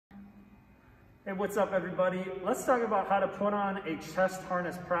Hey, what's up everybody? Let's talk about how to put on a chest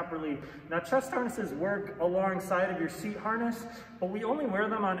harness properly. Now, chest harnesses work alongside of your seat harness, but we only wear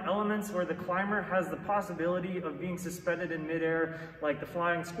them on elements where the climber has the possibility of being suspended in midair, like the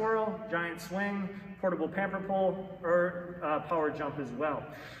flying squirrel, giant swing, portable pamper pole, or power jump as well.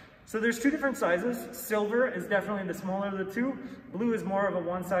 So there's two different sizes. Silver is definitely the smaller of the two. Blue is more of a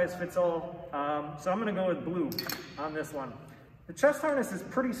one-size-fits-all. So I'm gonna go with blue on this one. The chest harness is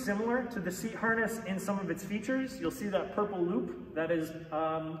pretty similar to the seat harness in some of its features. You'll see that purple loop, that is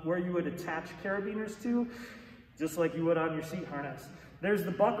where you would attach carabiners to, just like you would on your seat harness. There's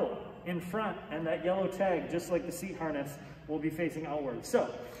the buckle in front, and that yellow tag, just like the seat harness, will be facing outward. So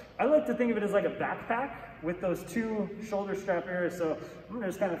I like to think of it as like a backpack with those two shoulder strap areas. So I'm gonna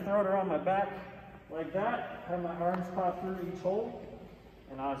just kind of throw it around my back like that, have my arms pop through each hole,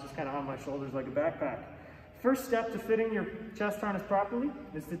 and now it's just kind of on my shoulders like a backpack. First step to fitting your chest harness properly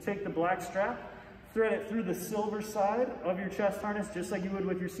is to take the black strap, thread it through the silver side of your chest harness, just like you would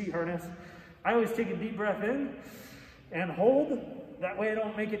with your seat harness. I always take a deep breath in and hold. That way I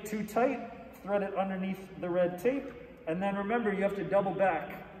don't make it too tight. Thread it underneath the red tape. And then remember, you have to double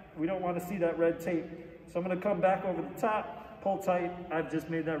back. We don't want to see that red tape. So I'm going to come back over the top, pull tight. I've just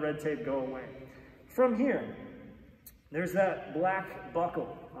made that red tape go away. From here, there's that black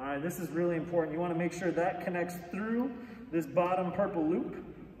buckle. All right, this is really important. You want to make sure that connects through this bottom purple loop.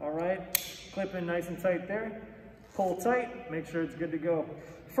 All right, clip in nice and tight there. Pull tight, make sure it's good to go.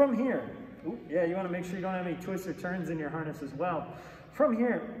 From here, you want to make sure you don't have any twists or turns in your harness as well. From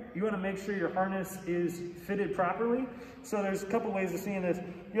here, you want to make sure your harness is fitted properly. So there's a couple ways of seeing this.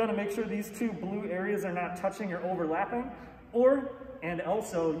 You want to make sure these two blue areas are not touching or overlapping. And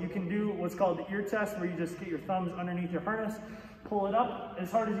also, you can do what's called the ear test, where you just get your thumbs underneath your harness, pull it up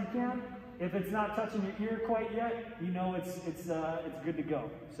as hard as you can. If it's not touching your ear quite yet, you know it's good to go.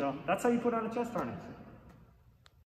 So that's how you put on a chest harness.